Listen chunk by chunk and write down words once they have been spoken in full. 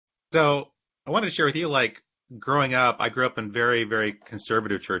So I wanted to share with you, like growing up, I grew up in very, very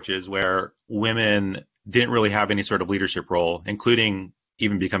conservative churches where women didn't really have any sort of leadership role, including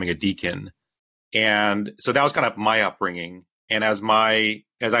even becoming a deacon. And so that was kind of my upbringing. And as I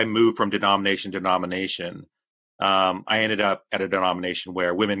moved from denomination to denomination, I ended up at a denomination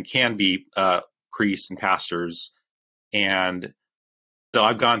where women can be priests and pastors. And so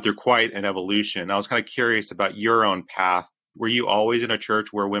I've gone through quite an evolution. I was kind of curious about your own path. Were you always in a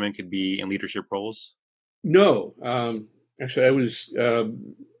church where women could be in leadership roles? No, actually, I was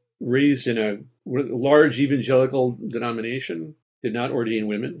raised in a large evangelical denomination. Did not ordain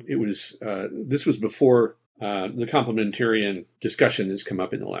women. It was this was before the complementarian discussion has come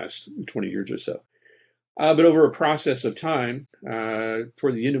up in the last 20 years or so. But over a process of time,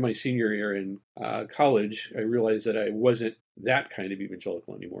 toward the end of my senior year in college, I realized that I wasn't that kind of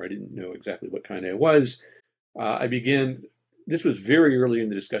evangelical anymore. I didn't know exactly what kind I was. I began, this was very early in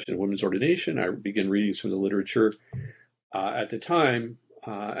the discussion of women's ordination. I began reading some of the literature at the time,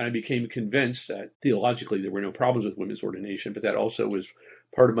 and I became convinced that theologically there were no problems with women's ordination, but that also was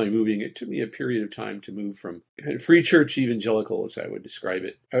part of my moving. It took me a period of time to move from kind of free church evangelical, as I would describe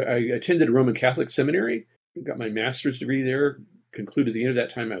it. I attended a Roman Catholic seminary, got my master's degree there, concluded at the end of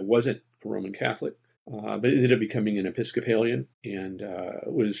that time I wasn't a Roman Catholic. But it ended up becoming an Episcopalian, and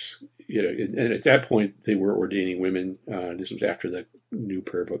was, and at that point they were ordaining women. This was after the new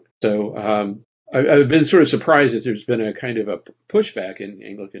prayer book. So I've been sort of surprised that there's been a kind of a pushback in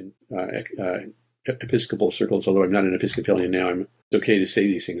Anglican Episcopal circles, although I'm not an Episcopalian now. It's okay to say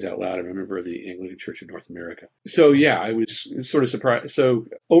these things out loud. I'm a member of the Anglican Church of North America. So yeah, I was sort of surprised. So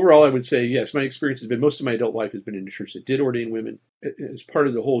overall, I would say, yes, my experience has been, most of my adult life has been in a church that did ordain women. As part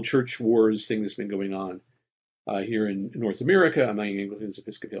of the whole church wars thing that's been going on here in North America among Anglicans,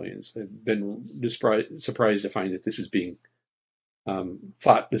 Episcopalians, I've been surprised to find that this is being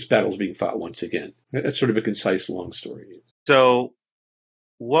fought, this battle is being fought once again. That's sort of a concise, long story. So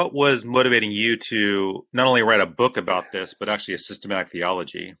what was motivating you to not only write a book about this, but actually a systematic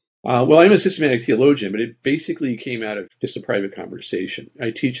theology? Well, I'm a systematic theologian, but it basically came out of just a private conversation.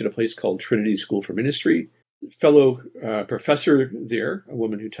 I teach at a place called Trinity School for Ministry. Fellow professor there, a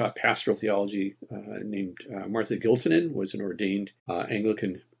woman who taught pastoral theology named Martha Giltonen, was an ordained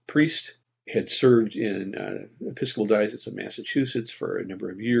Anglican priest, had served in Episcopal Diocese of Massachusetts for a number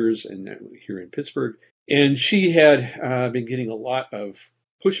of years, and here in Pittsburgh. And she had been getting a lot of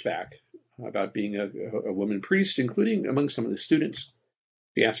pushback about being a woman priest, including among some of the students.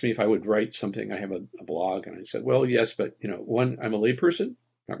 She asked me if I would write something. I have a blog, and I said, well, yes, but one, I'm a layperson,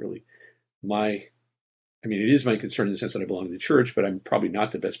 not really it is my concern in the sense that I belong to the church, but I'm probably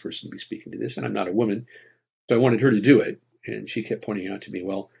not the best person to be speaking to this, and I'm not a woman. So I wanted her to do it, and she kept pointing out to me,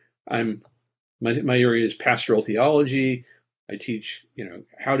 well, my area is pastoral theology. I teach,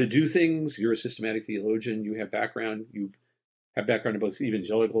 how to do things. You're a systematic theologian. You have background in both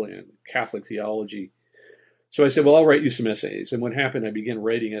evangelical and Catholic theology. So I said, well, I'll write you some essays. And what happened, I began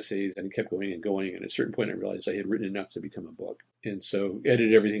writing essays, and it kept going and going. And at a certain point, I realized I had written enough to become a book. And so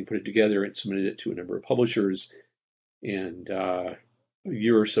edited everything, put it together, and submitted it to a number of publishers. And a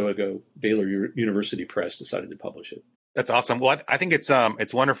year or so ago, Baylor University Press decided to publish it. That's awesome. Well, I think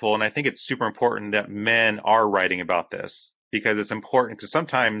it's wonderful, and I think it's super important that men are writing about this, because it's important, because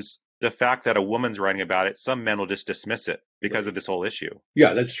sometimes the fact that a woman's writing about it, some men will just dismiss it because of this whole issue.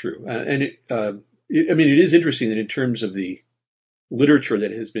 Yeah, that's true. It is interesting that in terms of the literature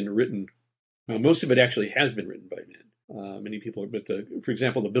that has been written, most of it actually has been written by men. Many people, but for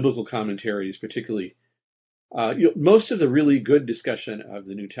example, the biblical commentaries, particularly, most of the really good discussion of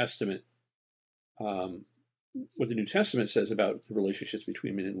the New Testament, what the New Testament says about the relationships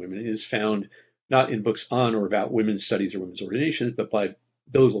between men and women, is found not in books on or about women's studies or women's ordinations, but by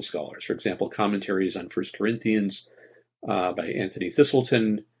biblical scholars. For example, commentaries on 1 Corinthians by Anthony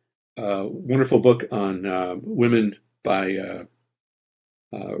Thistleton, wonderful book on women by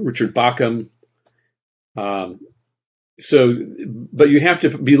Richard Bauckham. But you have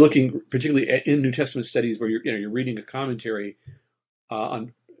to be looking particularly in New Testament studies where you're reading a commentary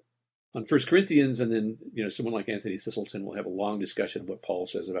on 1 Corinthians, and then someone like Anthony Thistleton will have a long discussion of what Paul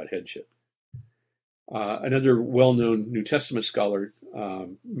says about headship. Another well-known New Testament scholar,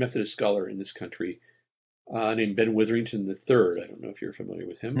 Methodist scholar in this country, named Ben Witherington III. I don't know if you're familiar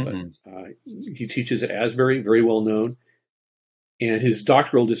with him, but he teaches at Asbury, very well known. And his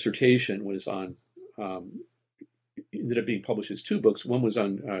doctoral dissertation was on, ended up being published as two books. One was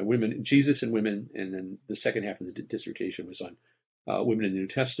on women, Jesus and women, and then the second half of the dissertation was on women in the New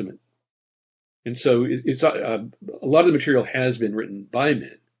Testament. And so it's a lot of the material has been written by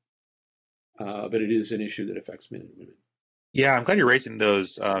men, but it is an issue that affects men and women. Yeah, I'm glad you're raising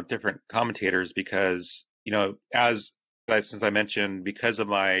those different commentators because, since I mentioned, because of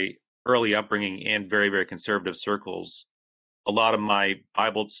my early upbringing in very, very conservative circles, a lot of my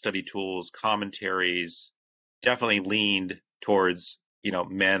Bible study tools, commentaries definitely leaned towards,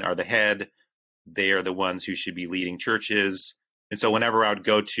 men are the head. They are the ones who should be leading churches. And so whenever I would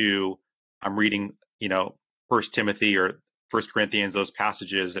go to, I'm reading, First Timothy or First Corinthians, those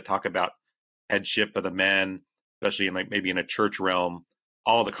passages that talk about headship of the men, especially in like maybe in a church realm,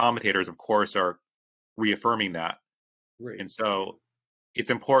 all the commentators, of course, are reaffirming that. Right. And so it's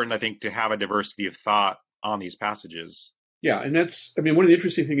important, I think, to have a diversity of thought on these passages. Yeah, and that's, I mean, one of the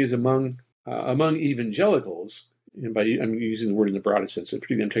interesting things is among evangelicals, and I'm using the word in the broadest sense,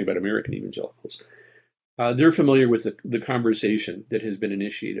 particularly I'm talking about American evangelicals. They're familiar with the conversation that has been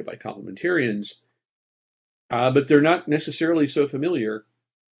initiated by complementarians, but they're not necessarily so familiar.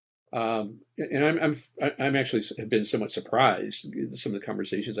 And I'm actually have been somewhat surprised at some of the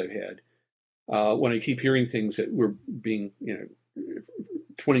conversations I've had when I keep hearing things that were being,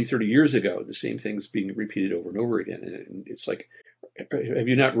 20, 30 years ago, the same things being repeated over and over again. And it's like, have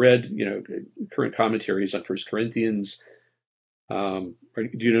you not read, current commentaries on First Corinthians? Or do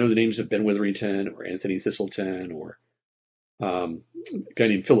you know the names of Ben Witherington or Anthony Thistleton or a guy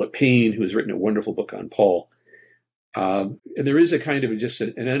named Philip Payne, who has written a wonderful book on Paul? And there is a kind of just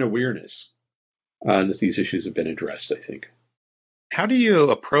an unawareness that these issues have been addressed, I think. How do you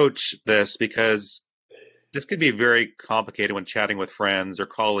approach this? Because this could be very complicated when chatting with friends or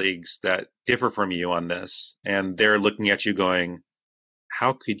colleagues that differ from you on this, and they're looking at you going,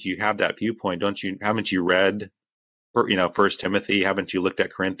 "How could you have that viewpoint? Haven't you read, First Timothy? Haven't you looked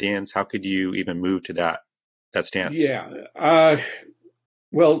at Corinthians? How could you even move to that stance?" Yeah.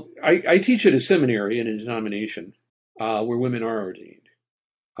 Well, I teach at a seminary in a denomination where women are ordained,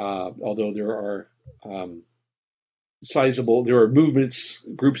 although there are there are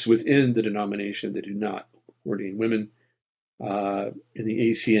groups within the denomination that do not ordain women. In the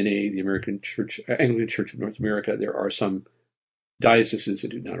ACNA, the Anglican Church of North America, there are some dioceses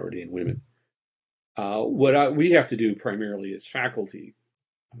that do not ordain women. What we have to do primarily as faculty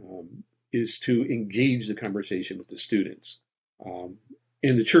is to engage the conversation with the students.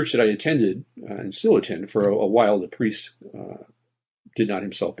 In the church that I attended and still attend for a while, the priest did not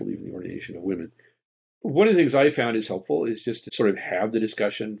himself believe in the ordination of women. One of the things I found is helpful is just to sort of have the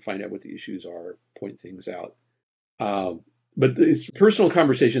discussion, find out what the issues are, point things out. But personal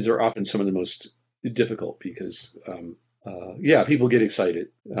conversations are often some of the most difficult because, people get excited.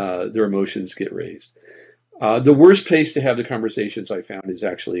 Their emotions get raised. The worst place to have the conversations I found is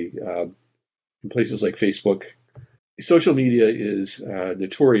actually in places like Facebook. Social media is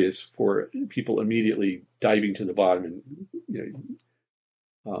notorious for people immediately diving to the bottom and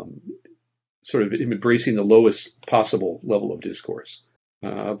sort of embracing the lowest possible level of discourse.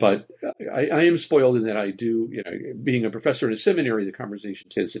 But I am spoiled in that I do, being a professor in a seminary, the conversation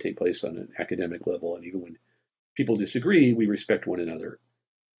tends to take place on an academic level. And even when people disagree, we respect one another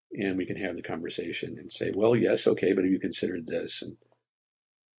and we can have the conversation and say, well, yes, okay, but have you considered this? And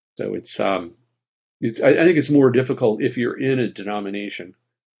so I think it's more difficult if you're in a denomination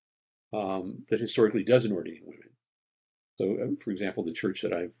that historically doesn't ordain women. So, for example, the church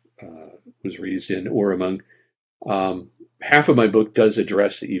that I was raised in or among, half of my book does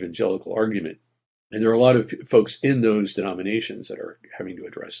address the evangelical argument. And there are a lot of folks in those denominations that are having to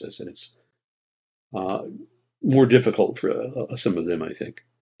address this. And it's more difficult for some of them, I think.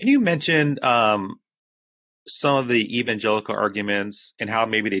 Can you mention some of the evangelical arguments and how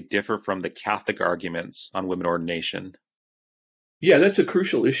maybe they differ from the Catholic arguments on women ordination? Yeah, that's a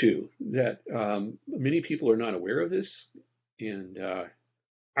crucial issue that many people are not aware of this. And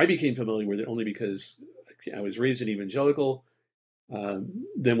I became familiar with it only because I was raised an evangelical,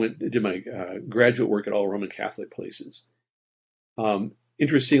 then did my graduate work at all Roman Catholic places.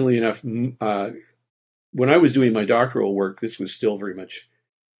 Interestingly enough, when I was doing my doctoral work, this was still very much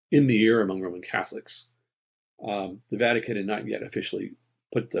in the air among Roman Catholics. The Vatican had not yet officially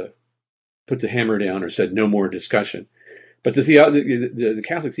put the hammer down or said no more discussion. But the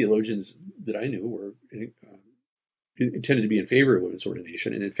Catholic theologians that I knew were intended to be in favor of women's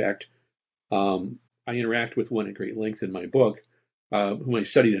ordination. And in fact, I interact with one at great length in my book, whom I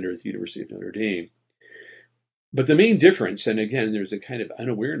studied under at the University of Notre Dame. But the main difference, and again, there's a kind of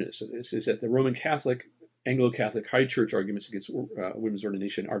unawareness of this, is that the Roman Catholic, Anglo-Catholic High Church arguments against women's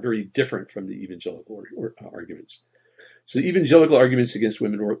ordination are very different from the evangelical arguments. So the evangelical arguments against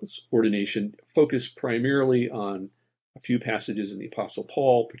women's ordination focus primarily on a few passages in the Apostle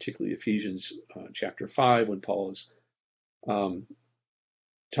Paul, particularly Ephesians chapter 5, when Paul is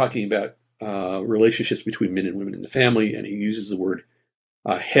talking about relationships between men and women in the family, and he uses the word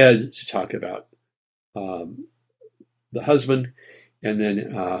head to talk about the husband, and then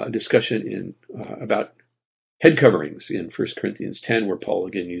a discussion about head coverings in 1 Corinthians 10, where Paul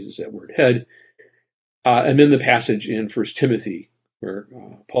again uses that word head, and then the passage in 1 Timothy, where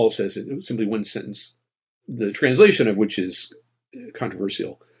Paul says it was simply one sentence, the translation of which is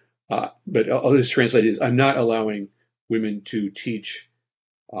controversial, but I'll just translate it as, I'm not allowing women to teach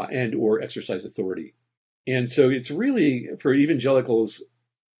and or exercise authority. And so it's really, for evangelicals,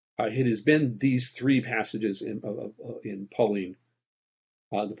 it has been these three passages in Pauline,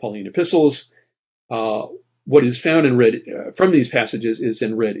 the Pauline epistles. What is found and read from these passages is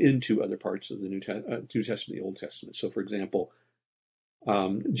then read into other parts of the New Testament, the Old Testament. So, for example,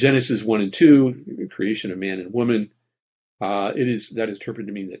 Genesis 1 and 2, the creation of man and woman, that is interpreted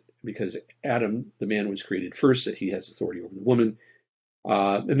to mean that because Adam, the man, was created first, that he has authority over the woman.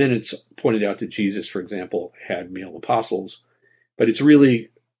 And then it's pointed out that Jesus, for example, had male apostles. But it's really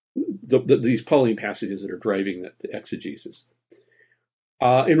these Pauline passages that are driving the exegesis.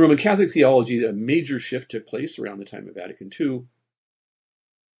 In Roman Catholic theology, a major shift took place around the time of Vatican II,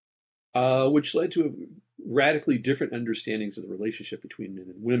 which led to radically different understandings of the relationship between men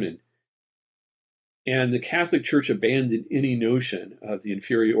and women. And the Catholic Church abandoned any notion of the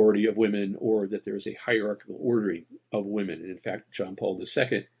inferiority of women or that there is a hierarchical ordering of women. And in fact, John Paul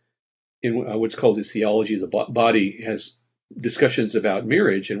II, in what's called his theology of the body, has discussions about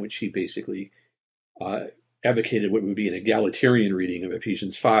marriage in which he basically advocated what would be an egalitarian reading of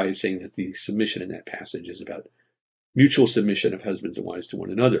Ephesians 5, saying that the submission in that passage is about mutual submission of husbands and wives to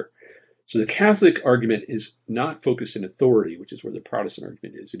one another. So the Catholic argument is not focused in authority, which is where the Protestant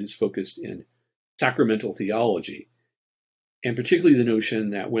argument is. It is focused in sacramental theology, and particularly the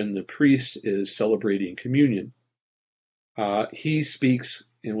notion that when the priest is celebrating communion, he speaks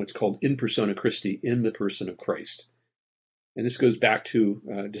in what's called in persona Christi, in the person of Christ. And this goes back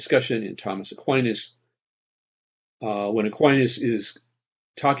to discussion in Thomas Aquinas, when Aquinas is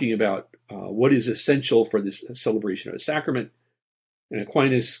talking about what is essential for this celebration of a sacrament. And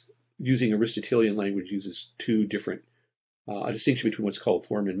Aquinas, using Aristotelian language, uses two different, a distinction between what's called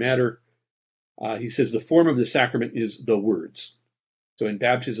form and matter. He says the form of the sacrament is the words. So in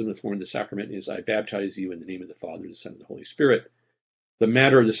baptism, the form of the sacrament is, I baptize you in the name of the Father, the Son, and the Holy Spirit. The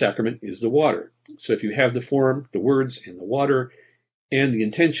matter of the sacrament is the water. So if you have the form, the words, and the water, and the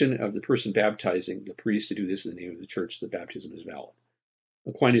intention of the person baptizing the priest to do this in the name of the church, the baptism is valid.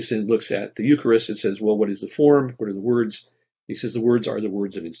 Aquinas then looks at the Eucharist and says, well, what is the form? What are the words? He says the words are the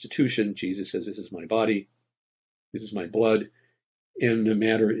words of institution. Jesus says, this is my body, this is my blood, and the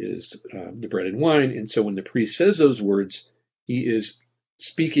matter is the bread and wine. And so when the priest says those words, he is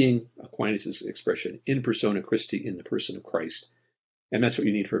speaking, Aquinas' expression, in persona Christi, in the person of Christ. And that's what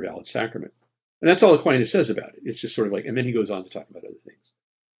you need for a valid sacrament. And that's all Aquinas says about it. It's just sort of like, and then he goes on to talk about other things.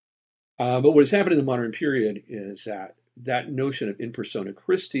 But what has happened in the modern period is that notion of in persona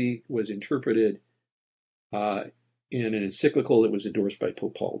Christi was interpreted in an encyclical that was endorsed by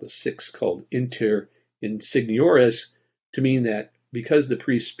Pope Paul VI called Inter Insigniores, to mean that because the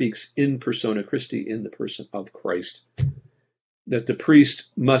priest speaks in persona Christi, in the person of Christ, that the priest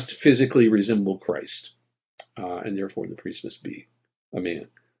must physically resemble Christ, and therefore the priest must be a man.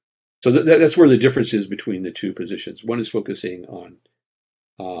 So that's where the difference is between the two positions. One is focusing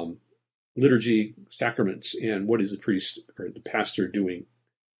on liturgy, sacraments, and what is the priest or the pastor doing.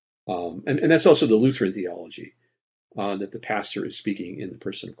 And that's also the Lutheran theology, that the pastor is speaking in the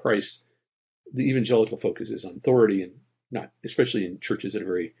person of Christ. The evangelical focus is on authority, and not, especially in churches that are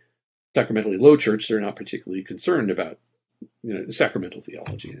very sacramentally low church, they're not particularly concerned about sacramental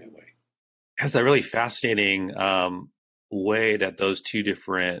theology in that way. That's a really fascinating way that those two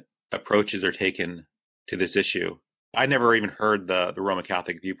different approaches are taken to this issue. I never even heard the Roman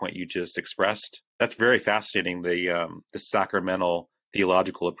Catholic viewpoint you just expressed. That's very fascinating, the sacramental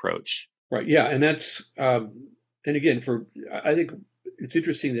theological approach. Right, yeah, and that's, and again, I think it's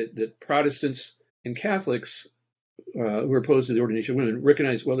interesting that Protestants and Catholics who are opposed to the ordination of women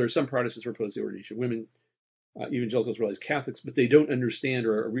recognize, well, there are some Protestants who are opposed to the ordination of women, evangelicals realize Catholics, but they don't understand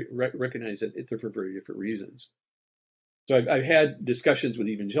or recognize that they're for very different reasons. So I've had discussions with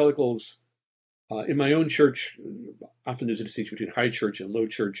evangelicals in my own church. Often there's a distinction between high church and low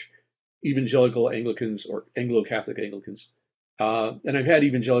church, evangelical Anglicans or Anglo-Catholic Anglicans. And I've had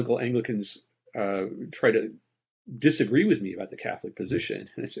evangelical Anglicans try to disagree with me about the Catholic position.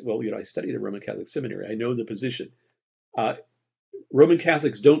 And I said, well, I studied at Roman Catholic Seminary. I know the position. Roman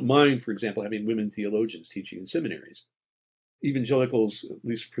Catholics don't mind, for example, having women theologians teaching in seminaries. Evangelicals, at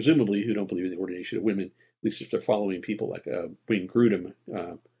least presumably, who don't believe in the ordination of women, at least if they're following people like Wayne Grudem,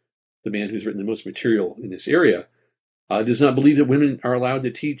 the man who's written the most material in this area, does not believe that women are allowed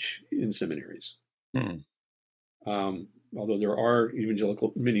to teach in seminaries. Although there are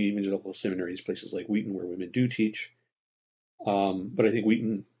many evangelical seminaries, places like Wheaton, where women do teach. But I think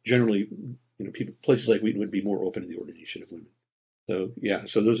Wheaton generally, places like Wheaton would be more open to the ordination of women. So yeah,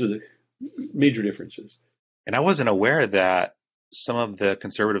 so those are the major differences. And I wasn't aware that some of the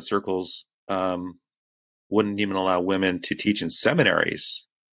conservative circles wouldn't even allow women to teach in seminaries.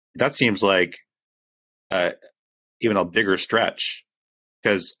 That seems like even a bigger stretch,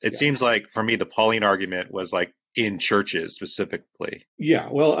 because it seems like for me the Pauline argument was like in churches specifically. Yeah,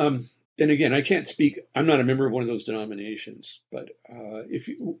 well, and again, I can't speak. I'm not a member of one of those denominations, but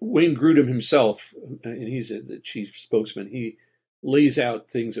Wayne Grudem himself, and he's the chief spokesman, he lays out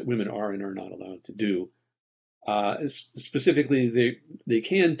things that women are and are not allowed to do. Specifically, they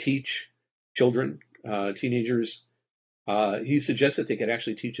can teach children, teenagers. He suggests that they could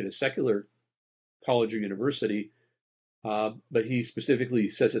actually teach at a secular college or university, but he specifically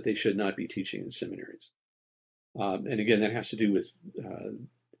says that they should not be teaching in seminaries. And again, that has to do with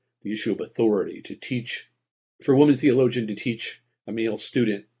the issue of authority. To teach, for a woman theologian to teach a male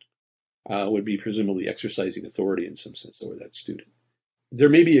student would be presumably exercising authority in some sense over that student. There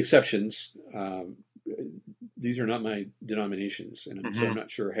may be exceptions. These are not my denominations, and so I'm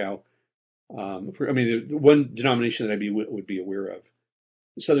not sure how. The one denomination that I would be aware of,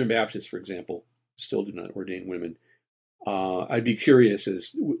 Southern Baptists, for example, still do not ordain women. I'd be curious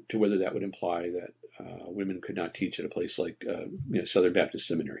as to whether that would imply that women could not teach at a place like Southern Baptist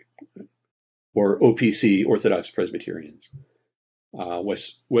Seminary or OPC, Orthodox Presbyterians,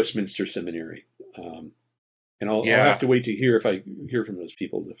 Westminster Seminary. And I'll have to wait to hear if I hear from those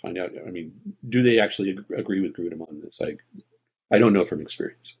people to find out. I mean, do they actually agree with Grudem on this? I don't know from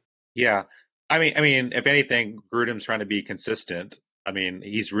experience. Yeah, I mean, if anything, Grudem's trying to be consistent. I mean,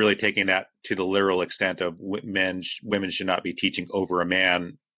 he's really taking that to the literal extent of women should not be teaching over a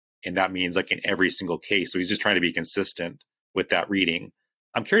man, and that means like in every single case. So he's just trying to be consistent with that reading.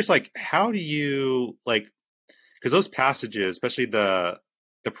 I'm curious, like, how do you because those passages, especially the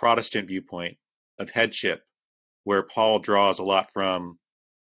Protestant viewpoint of headship, where Paul draws a lot from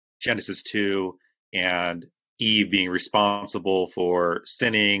Genesis 2 and Eve being responsible for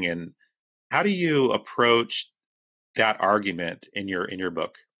sinning, and how do you approach that argument in your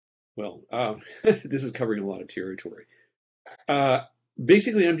book? Well, this is covering a lot of territory.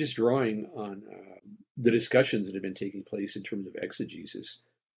 Basically, I'm just drawing on the discussions that have been taking place in terms of exegesis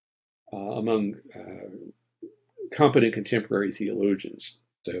among competent contemporary theologians.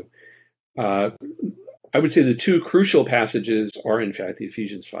 So I would say the two crucial passages are, in fact, the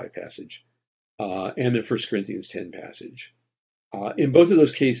Ephesians 5 passage and the 1 Corinthians 10 passage. In both of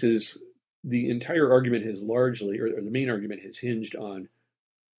those cases, the entire argument has largely, or the main argument has hinged on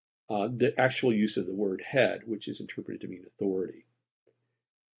the actual use of the word head, which is interpreted to mean authority.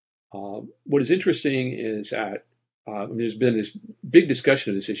 What is interesting is that there's been this big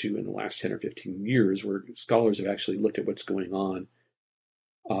discussion of this issue in the last 10 or 15 years, where scholars have actually looked at what's going on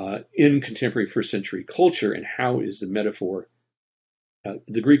in contemporary first century culture, and how is the metaphor,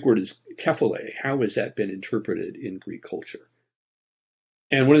 the Greek word is kephale, how has that been interpreted in Greek culture?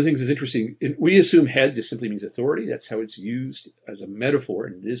 And one of the things that's interesting, we assume head just simply means authority. That's how it's used as a metaphor,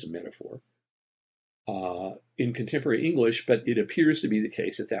 and it is a metaphor in contemporary English, but it appears to be the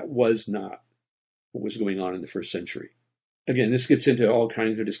case that was not what was going on in the first century. Again, this gets into all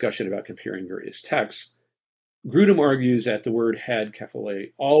kinds of discussion about comparing various texts. Grudem argues that the word head,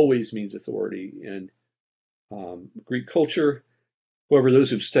 kephale, always means authority in Greek culture. However, those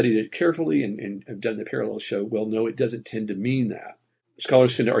who've studied it carefully and have done the parallels show, well, no, it doesn't tend to mean that.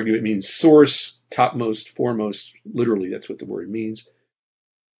 Scholars tend to argue it means source, topmost, foremost. Literally, that's what the word means.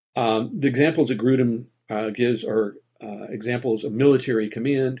 The examples that Grudem gives are examples of military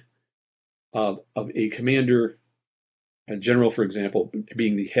command, of a commander, a general, for example,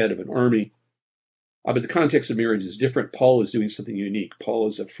 being the head of an army. But the context of marriage is different. Paul is doing something unique. Paul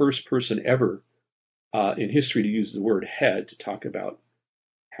is the first person ever in history to use the word head to talk about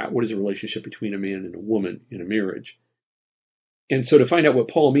what is the relationship between a man and a woman in a marriage. And so to find out what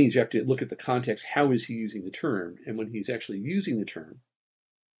Paul means, you have to look at the context. How is he using the term? And when he's actually using the term,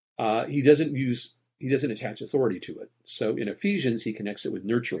 he doesn't attach authority to it. So in Ephesians, he connects it with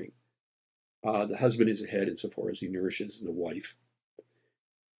nurturing. The husband is the head insofar as he nourishes the wife.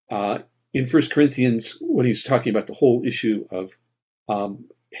 In 1 Corinthians, when he's talking about the whole issue of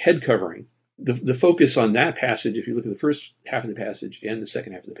head covering, the focus on that passage, if you look at the first half of the passage and the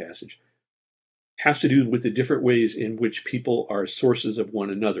second half of the passage, has to do with the different ways in which people are sources of one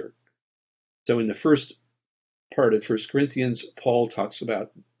another. So in the first part of 1 Corinthians, Paul talks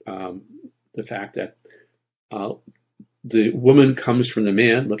about the fact that the woman comes from the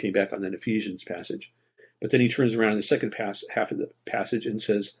man, looking back on that Ephesians passage. But then he turns around in the second half of the passage and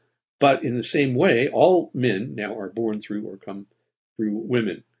says, but in the same way, all men now are born through or come through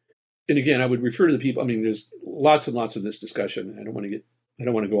women. And again, I would refer to the people. I mean, there's lots and lots of this discussion. I don't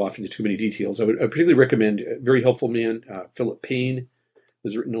want to go off into too many details. I particularly recommend a very helpful man, Philip Payne,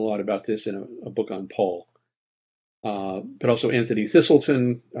 has written a lot about this in a book on Paul. But also Anthony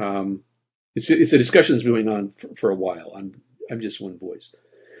Thistleton. It's a discussion that's going on for a while. I'm just one voice.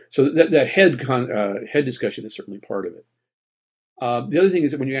 So that head discussion is certainly part of it. The other thing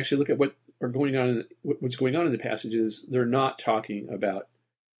is that when you actually look at what's going on in the passages, they're not talking about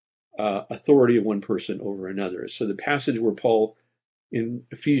authority of one person over another. So the passage where Paul in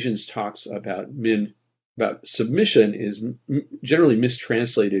Ephesians talks about submission is generally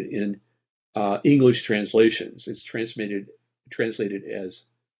mistranslated in English translations. It's translated as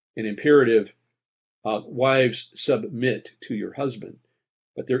an imperative, wives submit to your husband,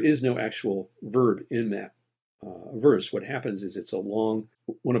 but there is no actual verb in that verse. What happens is it's one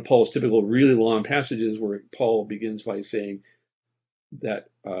of Paul's typical really long passages where Paul begins by saying that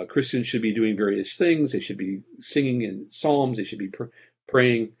Christians should be doing various things. They should be singing in psalms. They should be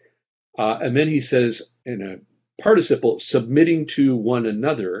praying. And then he says in a participle, submitting to one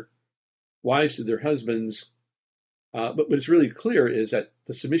another, wives to their husbands. But what's really clear is that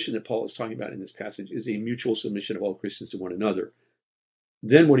the submission that Paul is talking about in this passage is a mutual submission of all Christians to one another.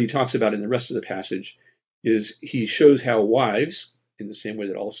 Then what he talks about in the rest of the passage is he shows how wives, in the same way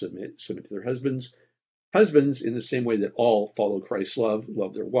that all submit to their husbands, husbands in the same way that all follow Christ's love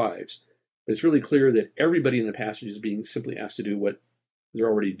their wives. But it's really clear that everybody in the passage is being simply asked to do what they're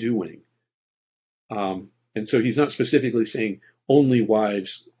already doing. And so he's not specifically saying only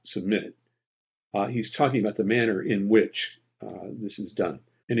wives submit. He's talking about the manner in which this is done.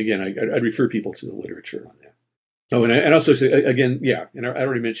 And again, I'd refer people to the literature on that. Oh, and I'd also say, again, and I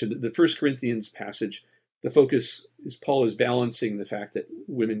already mentioned the 1 Corinthians passage, the focus is Paul is balancing the fact that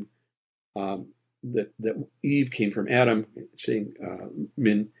women, that Eve came from Adam, saying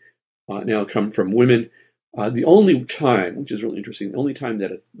men now come from women. The only time, which is really interesting, the only time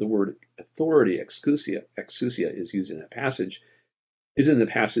that the word authority, exousia, is used in that passage is in the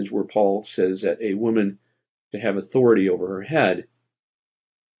passage where Paul says that a woman to have authority over her head.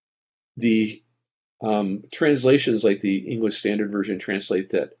 The translations like the English Standard Version translate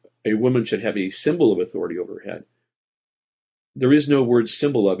that a woman should have a symbol of authority over her head. There is no word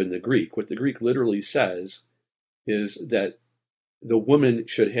symbol of in the Greek. What the Greek literally says is that the woman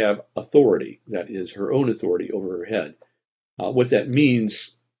should have authority, that is, her own authority over her head. What that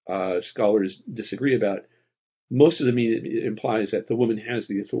means, scholars disagree about. Most of them it implies that the woman has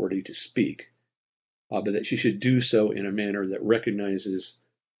the authority to speak, but that she should do so in a manner that recognizes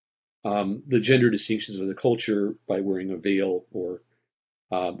the gender distinctions of the culture by wearing a veil or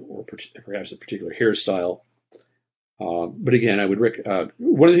perhaps a particular hairstyle. But again, I would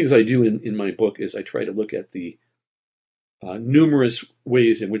one of the things I do in my book is I try to look at the numerous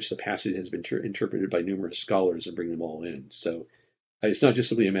ways in which the passage has been interpreted by numerous scholars and bring them all in. So it's not just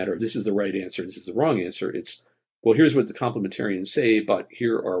simply a matter of this is the right answer, this is the wrong answer. It's, well, here's what the complementarians say, but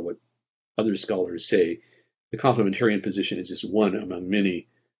here are what other scholars say. The complementarian position is just one among many,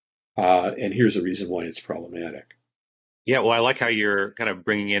 and here's the reason why it's problematic. Yeah, well, I like how you're kind of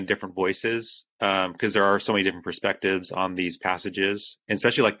bringing in different voices because there are so many different perspectives on these passages, and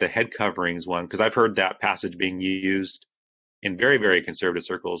especially like the head coverings one, because I've heard that passage being used in very, very conservative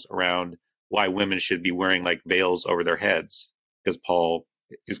circles around why women should be wearing like veils over their heads, because Paul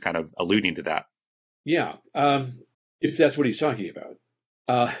is kind of alluding to that. Yeah, if that's what he's talking about.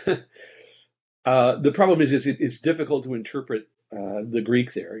 The problem is it's difficult to interpret the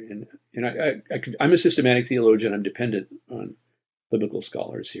Greek there, and I'm a systematic theologian. I'm dependent on biblical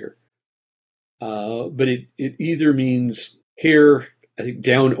scholars here, but it either means hair, I think,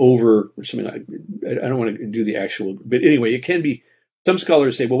 down over or something. I don't want to do the actual, but anyway, it can be. Some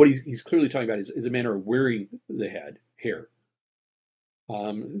scholars say, well, what he's clearly talking about is a manner of wearing the hair.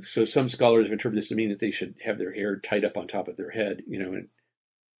 So some scholars have interpreted this to mean that they should have their hair tied up on top of their head, and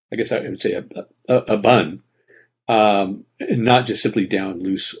I guess I would say a bun, and not just simply down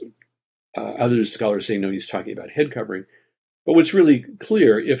loose. Other scholars say, no, he's talking about head covering. But what's really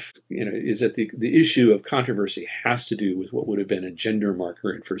clear, is that the issue of controversy has to do with what would have been a gender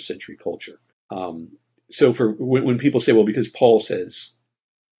marker in first century culture. So when people say, well, because Paul says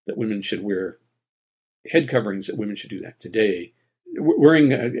that women should wear head coverings, that women should do that today,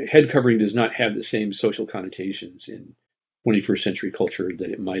 wearing a head covering does not have the same social connotations in 21st century culture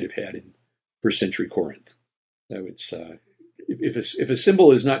that it might have had in first century Corinth. So it's if a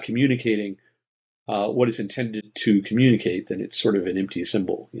symbol is not communicating what it's intended to communicate, then it's sort of an empty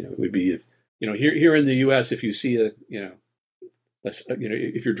symbol. It would be if here in the U.S. if you see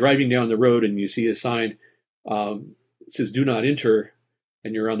if you're driving down the road and you see a sign it says "Do not enter,"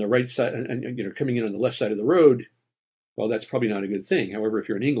 and you're on the right side and coming in on the left side of the road, well, that's probably not a good thing. However, if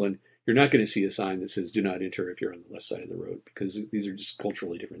you're in England, you're not going to see a sign that says "Do not enter" if you're on the left side of the road, because these are just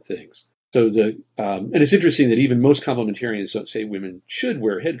culturally different things. So and it's interesting that even most complementarians don't say women should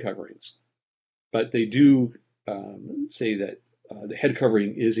wear head coverings, but they do say that the head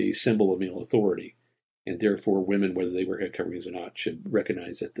covering is a symbol of male authority, and therefore women, whether they wear head coverings or not, should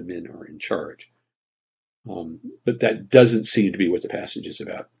recognize that the men are in charge. But that doesn't seem to be what the passage is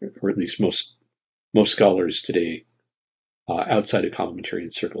about, or at least most scholars today outside of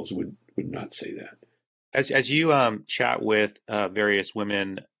complementarian circles would not say that. As you chat with various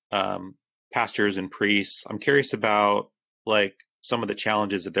women pastors and priests, I'm curious about like some of the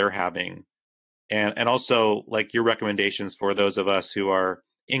challenges that they're having, and also like your recommendations for those of us who are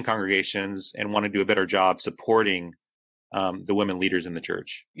in congregations and want to do a better job supporting the women leaders in the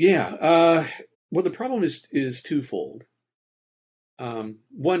church. Yeah. Well, the problem is twofold.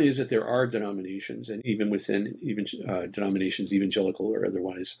 One is that there are denominations, and even within denominations, evangelical or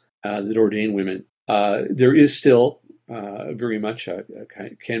otherwise, that ordain women. There is still very much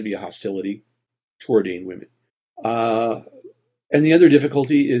can be a hostility to ordain women. And the other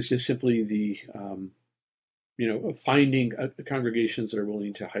difficulty is just simply the finding congregations that are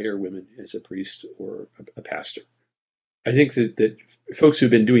willing to hire women as a priest or a pastor. I think that folks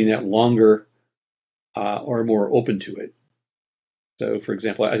who've been doing that longer are more open to it. So, for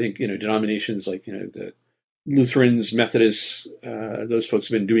example, I think denominations like the Lutherans, Methodists, those folks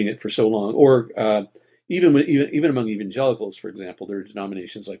have been doing it for so long. Or even among evangelicals, for example, there are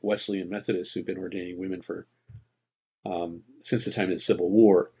denominations like Wesleyan Methodists who've been ordaining women for since the time of the Civil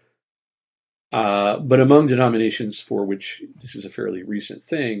War. But among denominations for which this is a fairly recent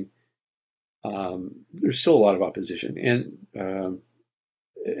thing, there's still a lot of opposition, and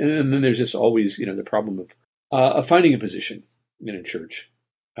then there's just always the problem of finding a position in a church.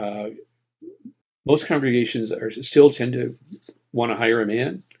 Most congregations still tend to want to hire a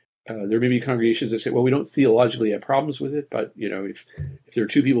man. There may be congregations that say, well, we don't theologically have problems with it, but if there are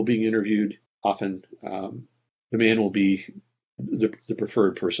two people being interviewed, often the man will be the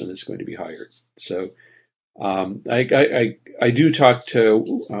preferred person that's going to be hired. So I do talk to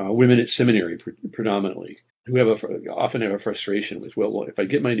women at seminary predominantly who often have a frustration with, well, if I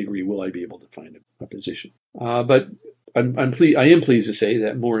get my degree, will I be able to find a position? But I am pleased to say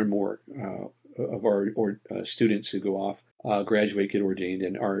that more and more of our students who go off graduate, get ordained,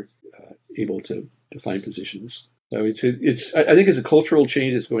 and are able to find positions. So I think it's a cultural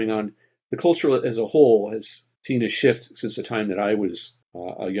change that's going on. The culture as a whole has seen a shift since the time that I was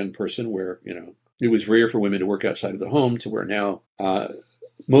a young person, where it was rare for women to work outside of the home, to where now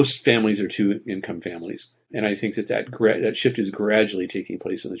most families are two-income families. And I think that shift is gradually taking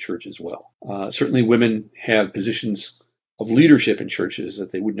place in the church as well. Certainly women have positions of leadership in churches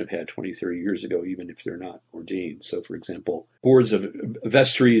that they wouldn't have had 20, 30 years ago, even if they're not ordained. So, for example, boards of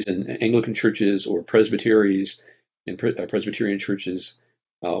vestries in Anglican churches, or presbyteries in Presbyterian churches,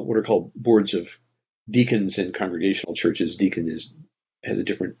 what are called boards of deacons in congregational churches. Deacon has a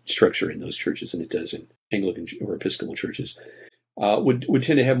different structure in those churches than it does in Anglican or Episcopal churches. Would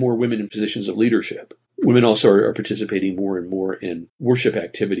tend to have more women in positions of leadership. Women also are participating more and more in worship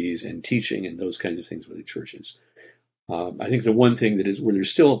activities and teaching and those kinds of things within churches. I think the one thing that is where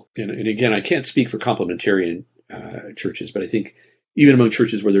there's still, and again, I can't speak for complementarian churches, but I think even among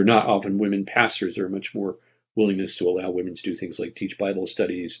churches where there are not often women pastors, there are much more willingness to allow women to do things like teach Bible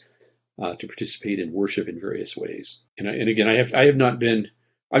studies, to participate in worship in various ways. And again, I've not been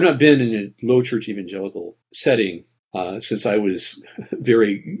in a low church evangelical setting since I was a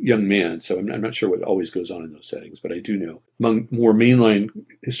very young man, so I'm not sure what always goes on in those settings, but I do know among more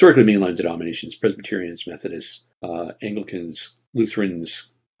historically mainline denominations, Presbyterians, Methodists, Anglicans,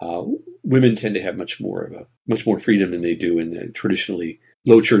 Lutherans, women tend to have much more freedom than they do in the traditionally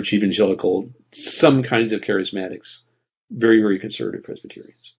low church evangelical, some kinds of charismatics, very, very conservative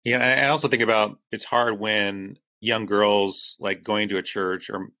Presbyterians. Yeah, I also think about it's hard when young girls like going to a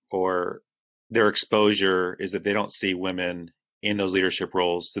church or their exposure is that they don't see women in those leadership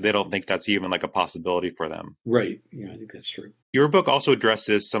roles, so they don't think that's even like a possibility for them. Right. Yeah, I think that's true. Your book also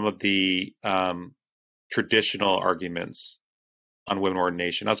addresses some of the traditional arguments on women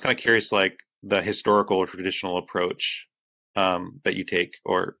ordination. I was kind of curious, like the historical or traditional approach that you take,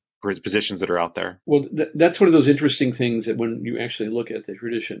 or positions that are out there. Well, that's one of those interesting things that when you actually look at the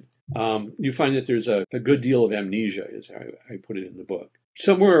tradition, you find that there's a good deal of amnesia, as I put it in the book.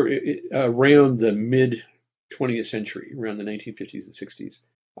 Somewhere around the mid 20th century, around the 1950s and 60s,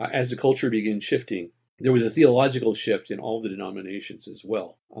 as the culture began shifting, there was a theological shift in all the denominations as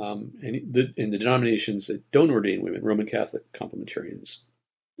well. And the denominations that don't ordain women, Roman Catholic complementarians,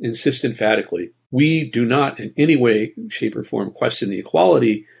 insist emphatically, we do not in any way, shape, or form question the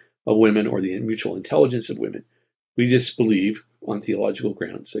equality of women or the mutual intelligence of women. We just believe on theological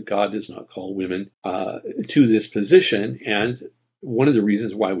grounds that God does not call women to this position. And one of the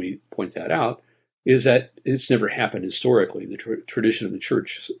reasons why we point that out is that it's never happened historically. The tradition of the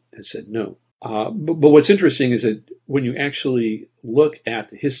church has said no. But what's interesting is that when you actually look at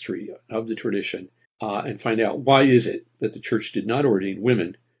the history of the tradition and find out why is it that the church did not ordain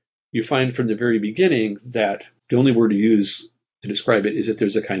women, you find from the very beginning that the only word to use to describe it is that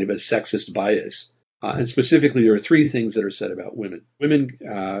there's a kind of a sexist bias. And specifically, there are three things that are said about women. Women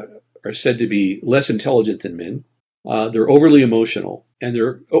are said to be less intelligent than men. They're overly emotional, and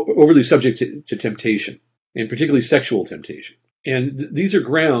they're overly subject to temptation, and particularly sexual temptation. And these are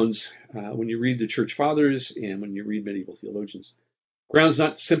grounds, when you read the church fathers and when you read medieval theologians, grounds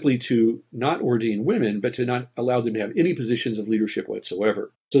not simply to not ordain women, but to not allow them to have any positions of leadership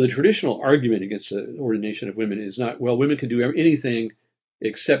whatsoever. So the traditional argument against the ordination of women is not, well, women can do anything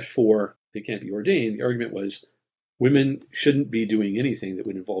except for they can't be ordained. The argument was women shouldn't be doing anything that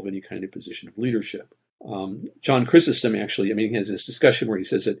would involve any kind of position of leadership. John Chrysostom actually, he has this discussion where he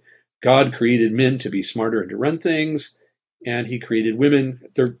says that God created men to be smarter and to run things, and he created women.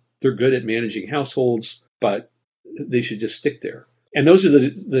 They're good at managing households, but they should just stick there. And those are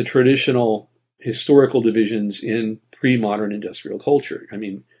the traditional historical divisions in pre-modern industrial culture.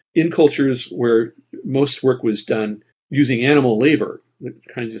 In cultures where most work was done using animal labor, the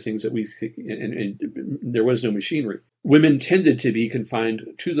kinds of things that we think, and there was no machinery, women tended to be confined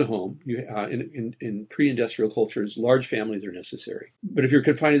to the home. In pre-industrial cultures, large families are necessary. But if you're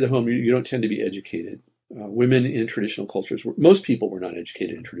confined to the home, you don't tend to be educated. Women in traditional cultures, most people were not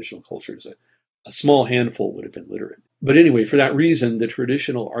educated in traditional cultures. A small handful would have been literate. But anyway, for that reason, the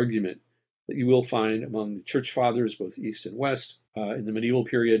traditional argument that you will find among the church fathers, both East and West, in the medieval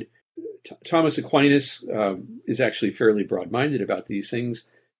period, Thomas Aquinas is actually fairly broad-minded about these things,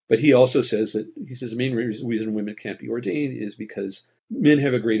 but he also says the main reason women can't be ordained is because men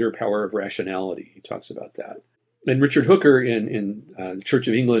have a greater power of rationality. He talks about that. And Richard Hooker in the Church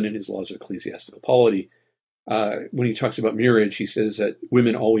of England in his Laws of Ecclesiastical Polity, when he talks about marriage, he says that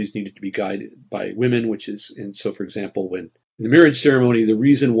women always needed to be guided by women, and so, for example, when in the marriage ceremony, the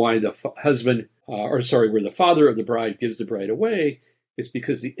reason why the where the father of the bride gives the bride away, it's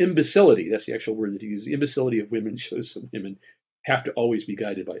because the imbecility, that's the actual word that he used, the imbecility of women shows that women have to always be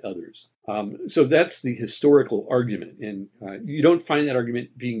guided by others. So that's the historical argument. And you don't find that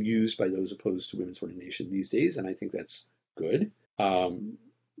argument being used by those opposed to women's ordination these days, and I think that's good.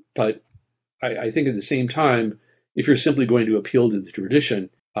 But I think at the same time, if you're simply going to appeal to the tradition,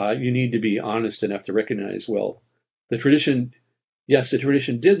 you need to be honest enough to recognize, well, the tradition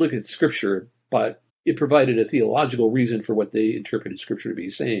did look at Scripture, but it provided a theological reason for what they interpreted Scripture to be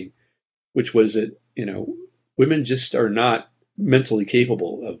saying, which was that, women just are not mentally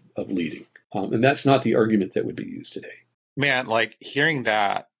capable of leading. And that's not the argument that would be used today. Man, like hearing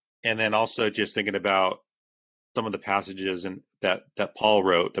that, and then also just thinking about some of the passages that Paul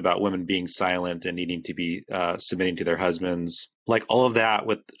wrote about women being silent and needing to be submitting to their husbands, like all of that,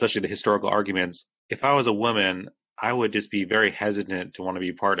 with especially the historical arguments. If I was a woman, I would just be very hesitant to want to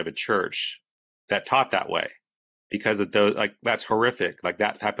be part of a church that taught that way, because of those, like, that's horrific. Like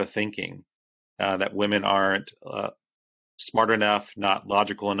that type of thinking, that women aren't smart enough, not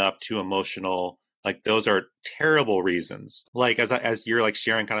logical enough, too emotional. Like those are terrible reasons. Like as you're like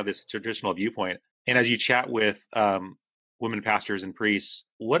sharing kind of this traditional viewpoint, and as you chat with women pastors and priests,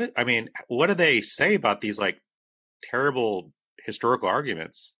 what do they say about these like terrible historical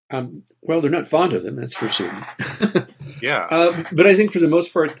arguments? Well, they're not fond of them, that's for certain. Yeah. But I think for the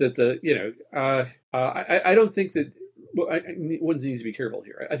most part that I don't think that. Well, one needs to be careful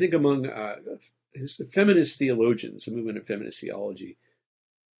here. I think among feminist theologians, the movement of feminist theology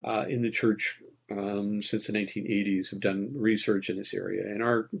in the church since the 1980s have done research in this area and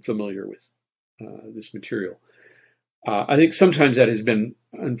are familiar with this material. I think sometimes that has been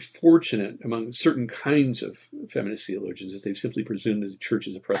unfortunate among certain kinds of feminist theologians, that they've simply presumed that the church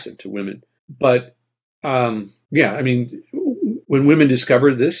is oppressive to women. But when women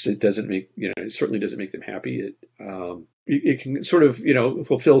discover this, it certainly doesn't make them happy. It can sort of,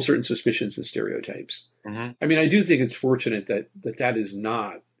 fulfill certain suspicions and stereotypes. Mm-hmm. I do think it's fortunate that is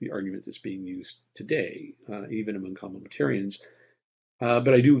not the argument that's being used today, even among complementarians.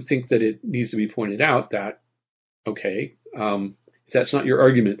 But I do think that it needs to be pointed out that, okay, if that's not your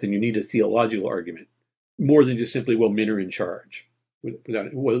argument, then you need a theological argument, more than just simply, well, men are in charge.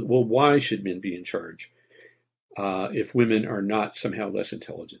 Well, why should men be in charge if women are not somehow less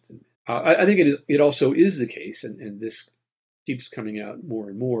intelligent than men? I think it also is the case, and this keeps coming out more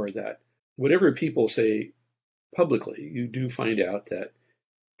and more, that whatever people say publicly, you do find out that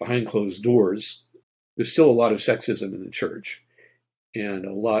behind closed doors, there's still a lot of sexism in the church and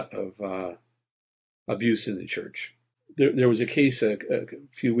a lot of abuse in the church. There was a case a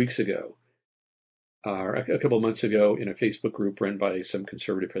few weeks ago, or a couple of months ago, in a Facebook group run by some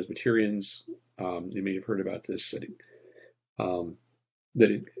conservative Presbyterians. You may have heard about this,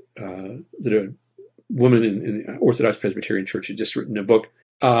 that a woman in the Orthodox Presbyterian Church had just written a book,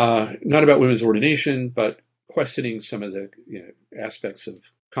 not about women's ordination, but questioning some of the aspects of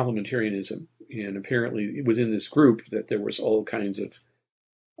complementarianism. And apparently within this group that there was all kinds of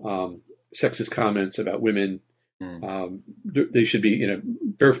sexist comments about women. They should be,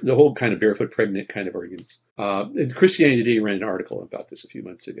 the whole kind of barefoot pregnant kind of arguments. And Christianity Today ran an article about this a few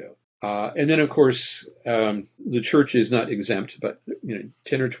months ago. And then, of course, the church is not exempt, but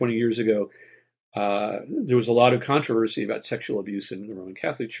 10 or 20 years ago, there was a lot of controversy about sexual abuse in the Roman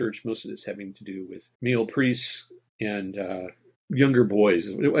Catholic Church, most of this having to do with male priests and younger boys.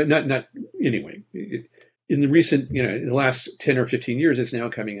 Anyway. In the recent, in the last 10 or 15 years, it's now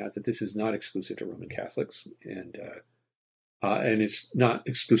coming out that this is not exclusive to Roman Catholics, and it's not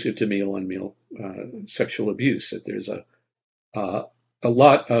exclusive to male-on-male sexual abuse. That there's a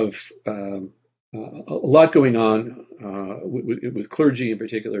lot going on with clergy in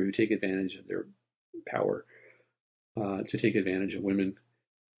particular, who take advantage of their power to take advantage of women.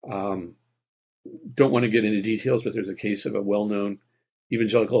 Don't want to get into details, but there's a case of a well-known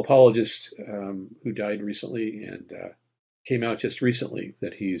evangelical apologist who died recently, and came out just recently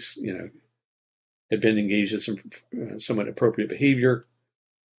that he's, had been engaged in some somewhat appropriate behavior.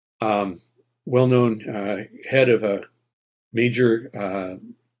 Well-known head of a major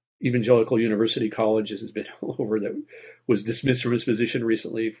evangelical university college, this has been all over, that was dismissed from his position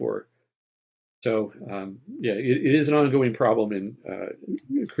recently for. So, it is an ongoing problem, and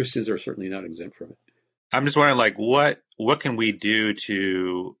Christians are certainly not exempt from it. I'm just wondering, what can we do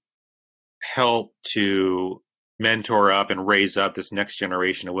to help to mentor up and raise up this next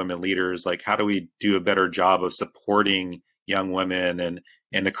generation of women leaders? Like, how do we do a better job of supporting young women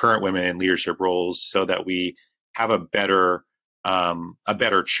and the current women in leadership roles, so that we have a better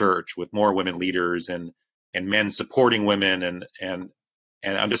church with more women leaders and men supporting women? And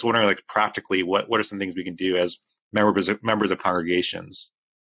I'm just wondering, practically, what are some things we can do as members of congregations?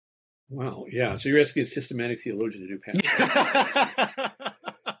 Wow, yeah. So you're asking a systematic theologian to do pastoral.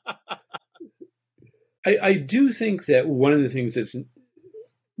 I do think that one of the things that's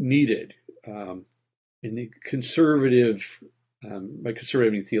needed in the conservative, by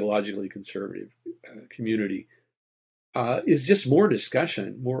conservative I mean theologically conservative community, is just more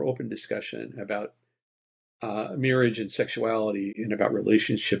discussion, more open discussion about marriage and sexuality, and about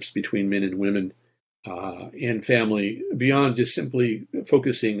relationships between men and women. And family, beyond just simply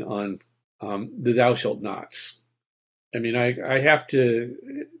focusing on the thou shalt nots. I mean, I have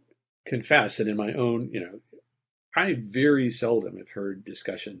to confess that in my own, I very seldom have heard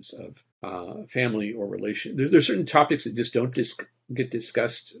discussions of family or relation. There's certain topics that just don't get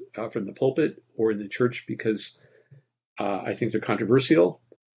discussed from the pulpit or in the church because I think they're controversial.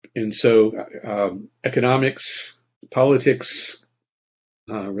 And so economics, politics,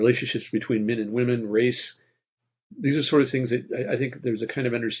 relationships between men and women, race, these are sort of things that I think there's a kind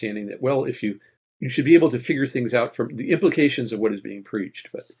of understanding that, well, if you should be able to figure things out from the implications of what is being preached.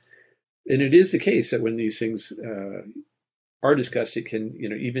 And it is the case that when these things are discussed, it can,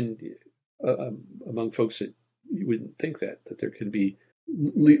 even among folks that you wouldn't think that there can be,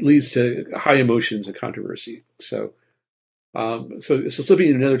 leads to high emotions and controversy. So slipping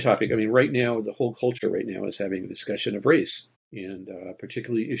into another topic, I mean, right now, the whole culture right now is having a discussion of race, and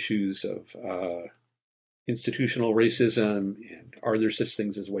particularly issues of institutional racism, and are there such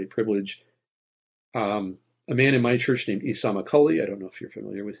things as white privilege? A man in my church named Esau McCulley, I don't know if you're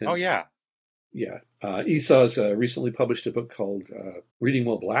familiar with him. Oh, yeah. Yeah. Esau's recently published a book called Reading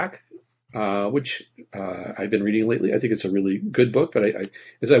While Black, which I've been reading lately. I think it's a really good book, but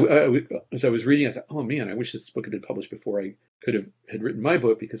as I was reading, I thought, oh man, I wish this book had been published before I had written my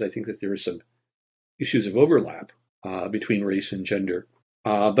book, because I think that there are some issues of overlap between race and gender.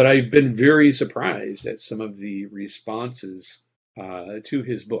 But I've been very surprised at some of the responses to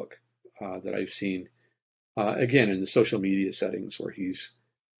his book that I've seen, again, in the social media settings where he's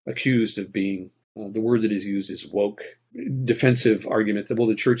accused of being, the word that is used is woke, defensive arguments that, well,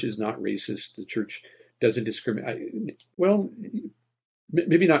 the church is not racist, the church doesn't discriminate. Well,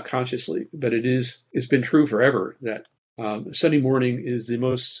 maybe not consciously, but it's been true forever that Sunday morning is the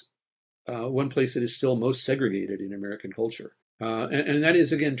most, one place that is still most segregated in American culture. And that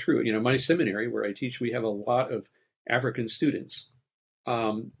is, again, true. My seminary where I teach, we have a lot of African students.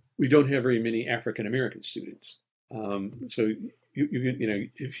 We don't have very many African American students. So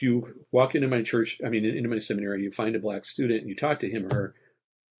if you walk into my church, into my seminary, you find a black student and you talk to him or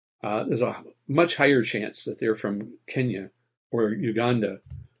her, there's a much higher chance that they're from Kenya or Uganda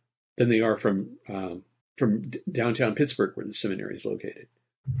than they are from downtown Pittsburgh, where the seminary is located.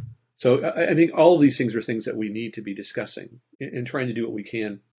 So I think all of these things are things that we need to be discussing and trying to do what we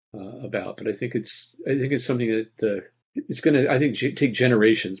can about. But I think it's something that it's going to, take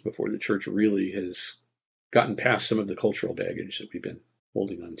generations before the church really has gotten past some of the cultural baggage that we've been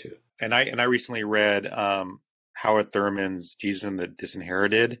holding on to. And I recently read Howard Thurman's Jesus and the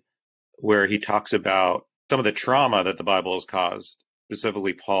Disinherited, where he talks about some of the trauma that the Bible has caused,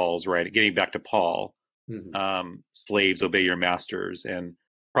 specifically Paul's, right? Getting back to Paul, slaves, obey your masters, and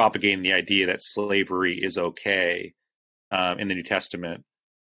propagating the idea that slavery is okay in the New Testament,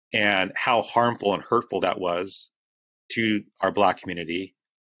 and how harmful and hurtful that was to our Black community,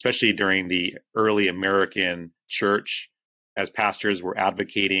 especially during the early American church, as pastors were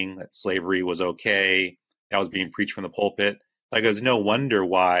advocating that slavery was okay. That was being preached from the pulpit. Like, there's no wonder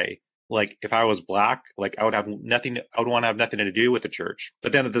why, like, if I was Black, like, I would want to have nothing to do with the church.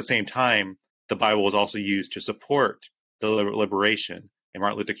 But then at the same time, the Bible was also used to support the liberation, and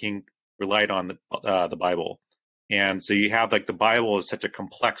Martin Luther King relied on the Bible. And so you have, like, the Bible is such a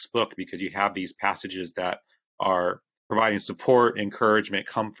complex book because you have these passages that are providing support, encouragement,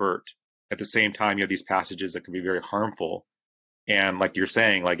 comfort. At the same time, you have these passages that can be very harmful. And like you're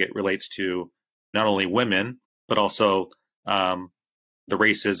saying, like, it relates to not only women, but also the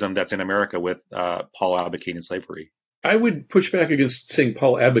racism that's in America with Paul advocating slavery. I would push back against saying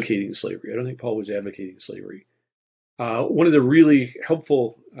Paul advocating slavery. I don't think Paul was advocating slavery. One of the really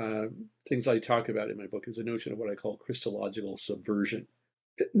helpful things I talk about in my book is the notion of what I call Christological subversion.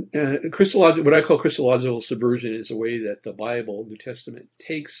 What I call Christological subversion is a way that the Bible, New Testament,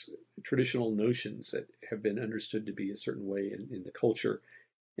 takes traditional notions that have been understood to be a certain way in the culture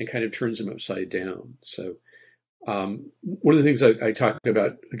and kind of turns them upside down. So one of the things I talk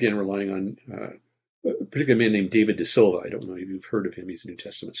about, again, relying on a particular man named David De Silva. I don't know if you've heard of him. He's a New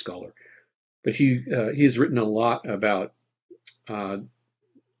Testament scholar. But he has written a lot about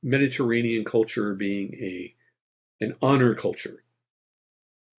Mediterranean culture being an honor culture.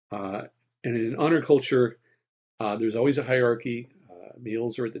 And in an honor culture, there's always a hierarchy.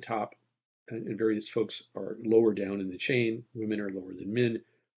 Males are at the top, and various folks are lower down in the chain. Women are lower than men.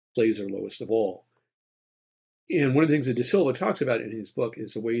 Slaves are lowest of all. And one of the things that De Silva talks about in his book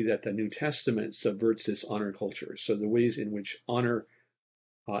is the way that the New Testament subverts this honor culture. So the ways in which honor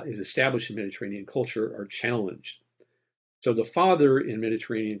is established in Mediterranean culture are challenged. So the father in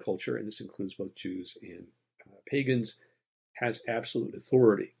Mediterranean culture, and this includes both Jews and pagans, has absolute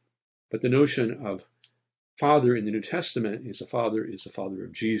authority. But the notion of father in the New Testament is the father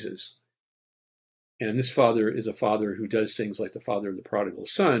of Jesus. And this father is a father who does things like the father of the prodigal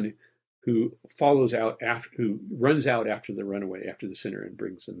son, who runs out after the runaway, after the sinner, and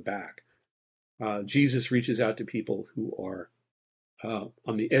brings them back. Jesus reaches out to people who are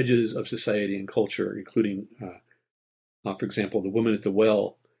on the edges of society and culture, including, for example, the woman at the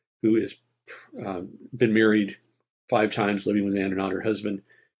well who has been married 5 times, living with a man and not her husband.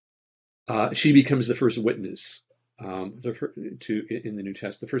 She becomes the first witness in the New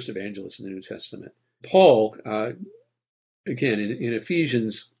Testament, the first evangelist in the New Testament. Paul, again, in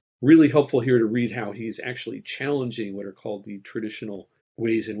Ephesians, really helpful here to read how he's actually challenging what are called the traditional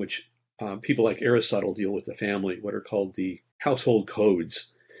ways in which people like Aristotle deal with the family, what are called the household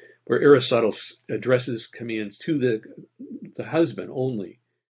codes, where Aristotle addresses commands to the husband only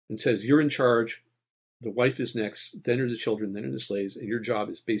and says, you're in charge, the wife is next, then are the children, then are the slaves, and your job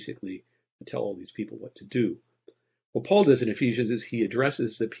is basically to tell all these people what to do. What Paul does in Ephesians is he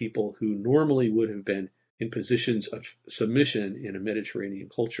addresses the people who normally would have been in positions of submission in a Mediterranean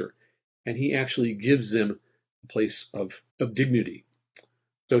culture, and he actually gives them a place of dignity.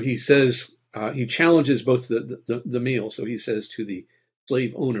 So he says, he challenges both the male. So he says to the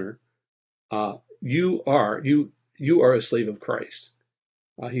slave owner, you are a slave of Christ.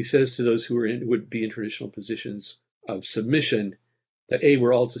 He says to those who would be in traditional positions of submission that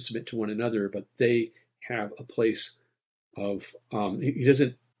we're all to submit to one another, but they have a place of, he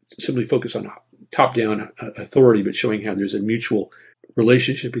doesn't simply focus on top-down authority, but showing how there's a mutual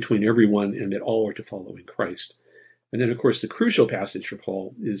relationship between everyone and that all are to follow in Christ. And then, of course, the crucial passage for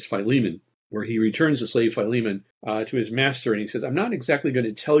Paul is Philemon, where he returns the slave Philemon to his master, and he says, I'm not exactly going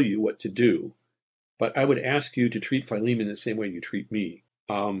to tell you what to do, but I would ask you to treat Philemon the same way you treat me.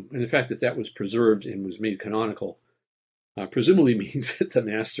 And the fact that that was preserved and was made canonical presumably means that the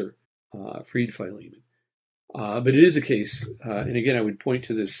master freed Philemon. But it is a case, and again, I would point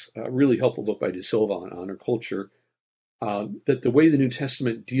to this really helpful book by De Silva on honor culture, that the way the New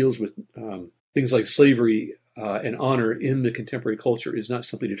Testament deals with things like slavery and honor in the contemporary culture is not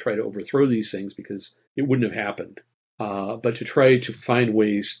simply to try to overthrow these things, because it wouldn't have happened, but to try to find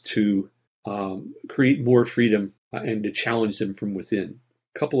ways to create more freedom and to challenge them from within.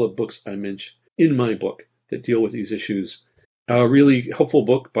 A couple of books I mentioned in my book that deal with these issues. A really helpful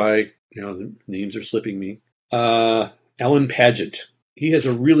book by, the names are slipping me, Alan Paget. He has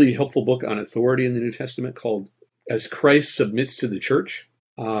a really helpful book on authority in the New Testament called As Christ Submits to the Church.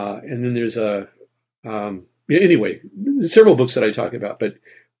 And then there's anyway, there's several books that I talk about, but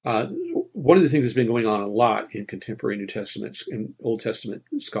one of the things that's been going on a lot in contemporary New Testament and Old Testament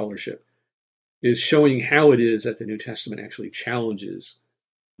scholarship is showing how it is that the New Testament actually challenges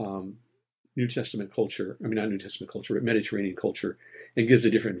New Testament culture, not New Testament culture, but Mediterranean culture, and gives a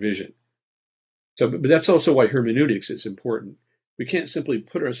different vision. So, but that's also why hermeneutics is important. We can't simply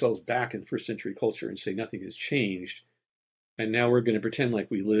put ourselves back in first century culture and say nothing has changed, and now we're going to pretend like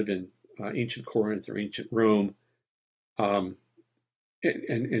we live in ancient Corinth or ancient Rome, and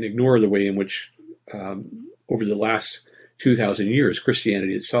ignore the way in which, over the last 2,000 years,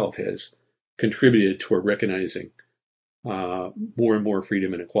 Christianity itself has contributed toward recognizing more and more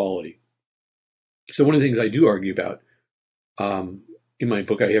freedom and equality. So one of the things I do argue about in my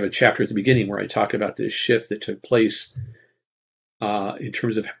book, I have a chapter at the beginning where I talk about this shift that took place in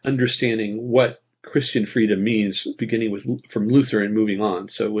terms of understanding what Christian freedom means, beginning from Luther and moving on.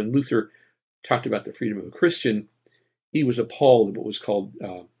 So when Luther talked about the freedom of a Christian, he was appalled at what was called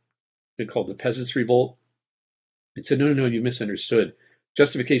the Peasants' Revolt, and said, no, you misunderstood.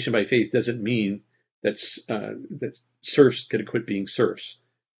 Justification by faith doesn't mean that serfs get to quit being serfs.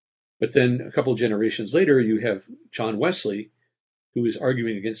 But then a couple of generations later, you have John Wesley, who is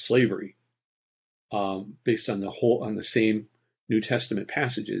arguing against slavery based on the same New Testament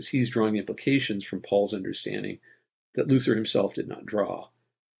passages. He's drawing implications from Paul's understanding that Luther himself did not draw.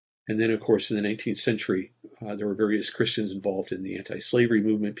 And then, of course, in the 19th century, there were various Christians involved in the anti-slavery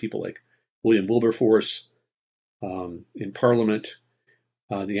movement, people like William Wilberforce in Parliament,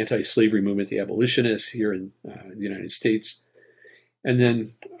 the anti-slavery movement, the abolitionists here in the United States. And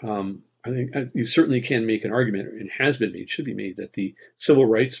then I think you certainly can make an argument, and has been made, should be made, that the civil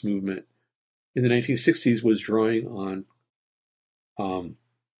rights movement in the 1960s was drawing on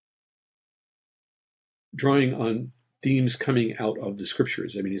themes coming out of the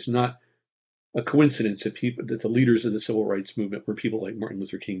scriptures. It's not a coincidence that the leaders of the civil rights movement were people like Martin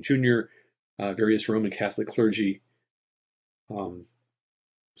Luther King Jr., various Roman Catholic clergy.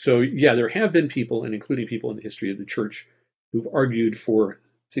 So yeah, there have been people, and including people in the history of the church, who've argued for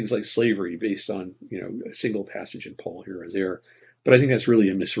things like slavery based on a single passage in Paul here or there. But I think that's really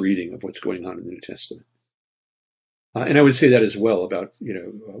a misreading of what's going on in the New Testament. And I would say that as well about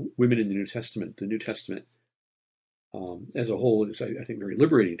women in the New Testament. The New Testament as a whole is, I think, very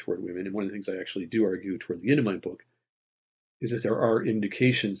liberating toward women. And one of the things I actually do argue toward the end of my book is that there are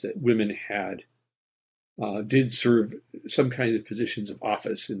indications that women did serve some kind of positions of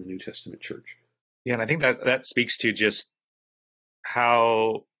office in the New Testament church. Yeah, and I think that speaks to just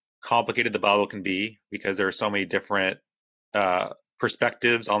how complicated the Bible can be, because there are so many different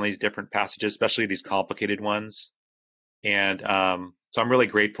perspectives on these different passages, especially these complicated ones. And so I'm really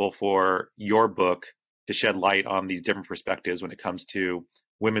grateful for your book to shed light on these different perspectives when it comes to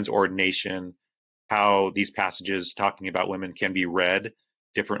women's ordination, how these passages talking about women can be read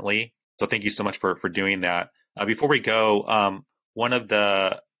differently. So thank you so much for doing that. Before we go, one of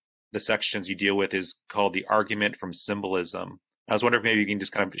the sections you deal with is called the argument from symbolism. I was wondering if maybe you can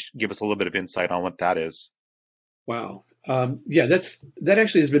just kind of give us a little bit of insight on what that is. Wow. Yeah, that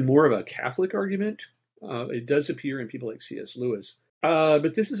actually has been more of a Catholic argument. It does appear in people like C.S. Lewis.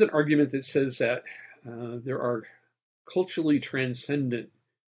 But this is an argument that says that there are culturally transcendent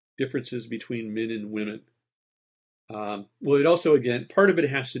differences between men and women. Well, it also, again, part of it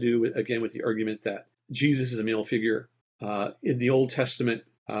has to do with the argument that Jesus is a male figure. In the Old Testament,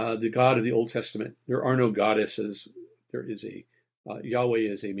 the God of the Old Testament, there are no goddesses. There is Yahweh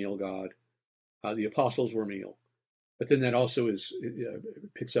is a male God. The apostles were male. But then that also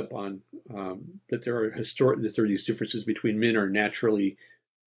picks up on that there are these differences between men are naturally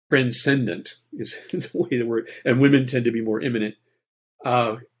transcendent, is the way the word, and women tend to be more immanent.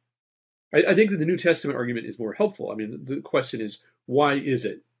 Uh, I think that the New Testament argument is more helpful. I mean, the question is, why is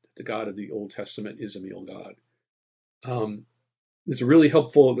it that the God of the Old Testament is a male God? There's a really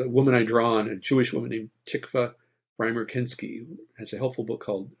helpful woman I draw on, a Jewish woman named Tikva Breimer-Kinsky, who has a helpful book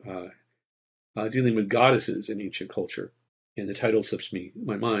called Dealing with Goddesses in Ancient Culture. And the title slips me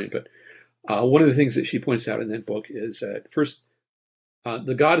my mind. But one of the things that she points out in that book is that, first,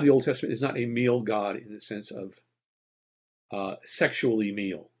 the God of the Old Testament is not a male God in the sense of sexually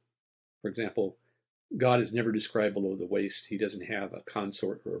male. For example, God is never described below the waist. He doesn't have a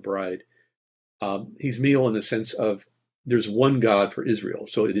consort or a bride. He's male in the sense of there's one God for Israel.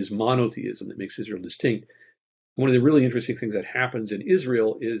 So it is monotheism that makes Israel distinct. One of the really interesting things that happens in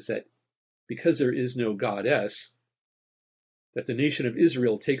Israel is that because there is no goddess, that the nation of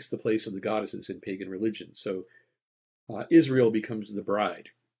Israel takes the place of the goddesses in pagan religion. So Israel becomes the bride.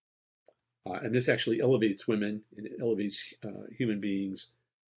 And this actually elevates women and it elevates human beings.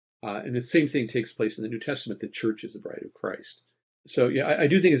 And the same thing takes place in the New Testament. The church is the bride of Christ. So yeah, I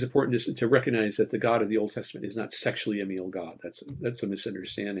do think it's important to recognize that the God of the Old Testament is not sexually a male God. That's a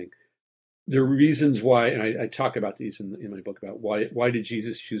misunderstanding. There are reasons why, and I talk about these in my book about why did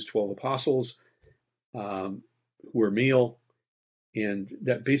Jesus choose 12 apostles who were male, and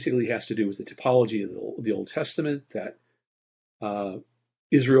that basically has to do with the typology of the Old Testament. That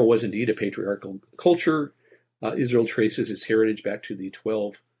Israel was indeed a patriarchal culture. Israel traces its heritage back to the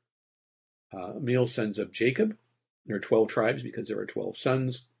 12 male sons of Jacob. There are 12 tribes because there are 12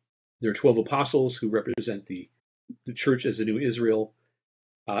 sons. There are 12 apostles who represent the church as the new Israel.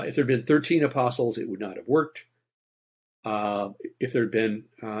 If there had been 13 apostles, it would not have worked.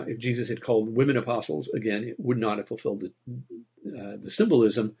 If Jesus had called women apostles, again, it would not have fulfilled the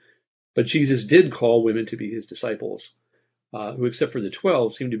symbolism. But Jesus did call women to be his disciples, who, except for the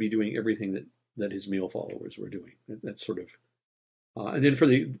 12, seemed to be doing everything that his male followers were doing. That's sort of. And then for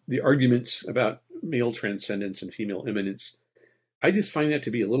the arguments about male transcendence and female immanence, I just find that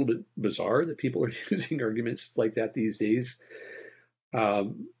to be a little bit bizarre that people are using arguments like that these days. I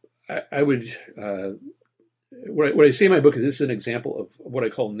would, what I say in my book is this is an example of what I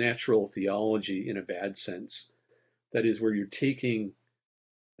call natural theology in a bad sense. That is where you're taking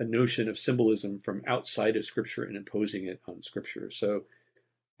a notion of symbolism from outside of Scripture and imposing it on Scripture. So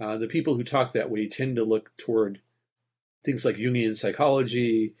the people who talk that way tend to look toward things like Jungian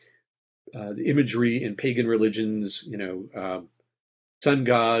psychology, the imagery in pagan religions, sun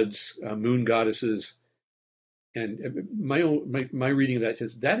gods, moon goddesses. And my reading of that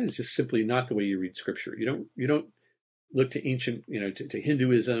says that is just simply not the way you read Scripture. You don't look to ancient, to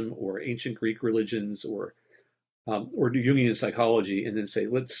Hinduism or ancient Greek religions or do Jungian psychology and then say,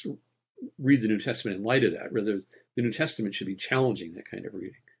 let's read the New Testament in light of that. Rather, the New Testament should be challenging that kind of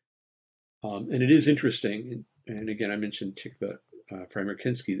reading. And it is interesting, and again, I mentioned Tikva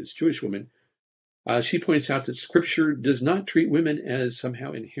Breimer-Kinsky, this Jewish woman. She points out that Scripture does not treat women as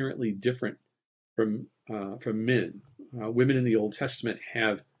somehow inherently different from men. Women in the Old Testament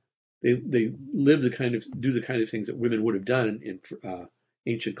they live do the kind of things that women would have done in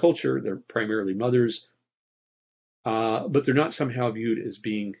ancient culture. They're primarily mothers, but they're not somehow viewed as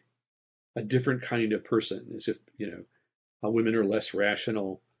being a different kind of person, as if women are less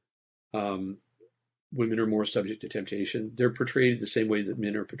rational. Women are more subject to temptation. They're portrayed the same way that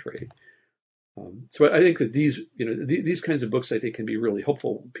men are portrayed. So I think that these kinds of books I think can be really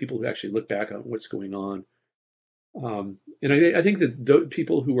helpful. People who actually look back on what's going on, and I think that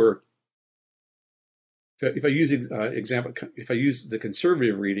people who are, if I use the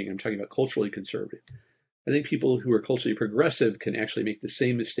conservative reading, I'm talking about culturally conservative. I think people who are culturally progressive can actually make the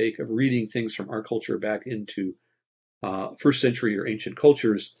same mistake of reading things from our culture back into first century or ancient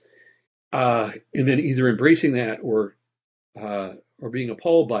cultures, and then either embracing that or being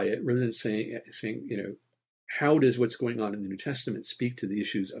appalled by it, rather than saying, how does what's going on in the New Testament speak to the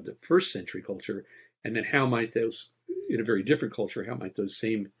issues of the first century culture, and then how might those, in a very different culture, how might those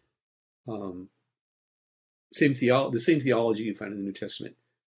the same theology you find in the New Testament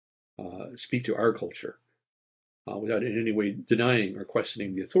speak to our culture, without in any way denying or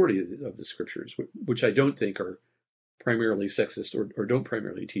questioning the authority of the Scriptures, which I don't think are primarily sexist or don't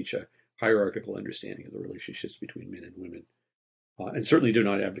primarily teach a hierarchical understanding of the relationships between men and women, and certainly do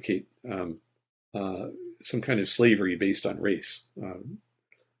not advocate some kind of slavery based on race.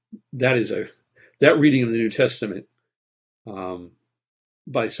 That reading of the New Testament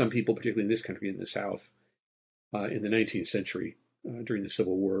by some people, particularly in this country, in the South, in the 19th century during the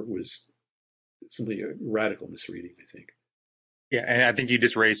Civil War, was simply a radical misreading, I think. Yeah, and I think you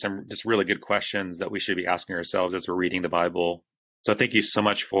just raised some just really good questions that we should be asking ourselves as we're reading the Bible. So thank you so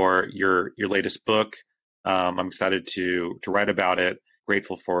much for your latest book. I'm excited to write about it.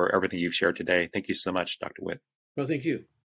 grateful for everything you've shared today. Thank you so much, Dr. Witt. Well, thank you.